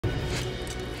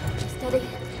Steady.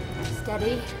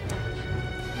 Steady.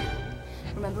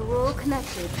 Remember, we're all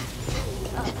connected.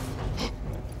 Oh.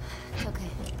 It's okay.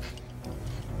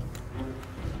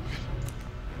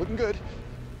 Looking good.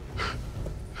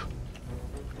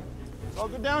 It's all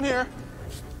good down here.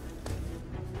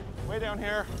 Way down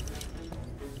here.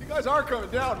 You guys are coming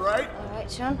down, right? All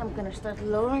right, Sean, I'm gonna start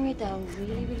lowering you down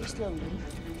really, really slowly.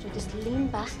 So just lean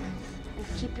back and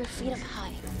keep your feet up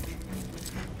high.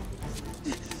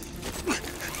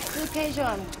 Okay,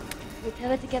 Sean. We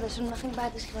tell it together so nothing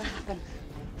bad is gonna happen.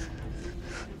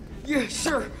 Yeah,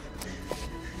 sure.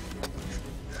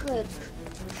 Good.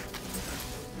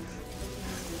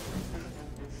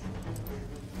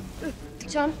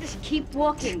 Sean, just keep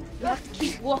walking. You have to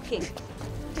keep walking.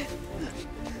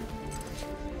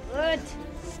 Good.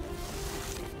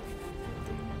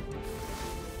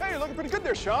 Hey, you're looking pretty good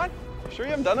there, Sean. Sure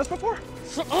you haven't done this before?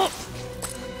 Shut up!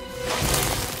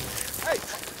 Hey,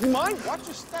 you mind? Watch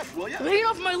your step, will ya? Get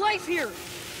off my life here!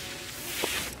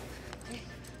 Okay.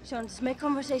 Sean, just make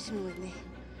conversation with me.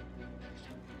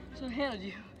 So, Hannah,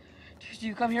 do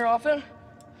you come here often?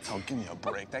 Oh, give me a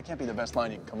break. That can't be the best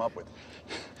line you can come up with.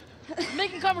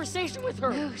 Making conversation with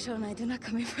her. No, Sean, I do not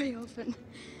come here very often.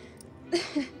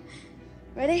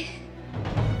 Ready?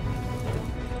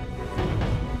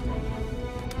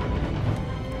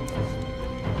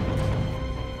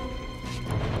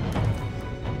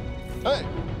 Hey,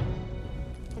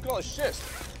 look at all this schist.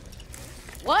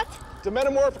 What? It's a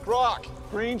metamorphic rock.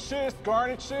 Green schist,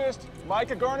 garnet schist,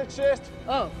 mica garnet schist.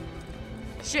 Oh,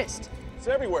 schist. It's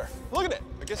everywhere. Look at it.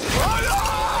 I guess it's...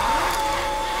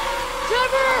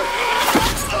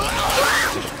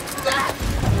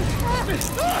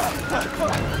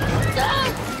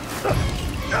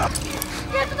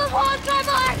 Get to the wall,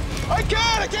 Trevor! I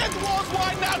can't! The wall's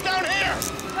wide out down here!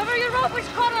 Trevor, your rope is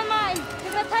caught on mine.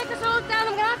 If I take this hose down,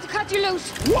 I'm gonna have to cut you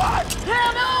loose. What?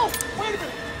 Hell no! Wait a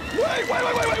minute!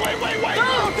 Wait!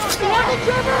 No,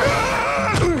 Trevor!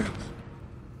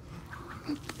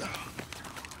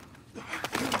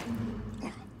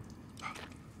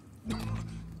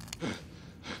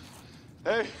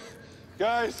 Hey,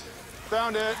 guys,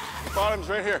 found it. Bottom's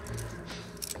right here.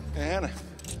 Hey, Hannah,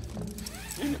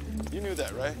 you knew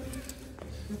that, right?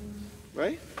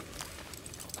 Right?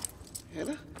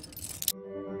 Hannah?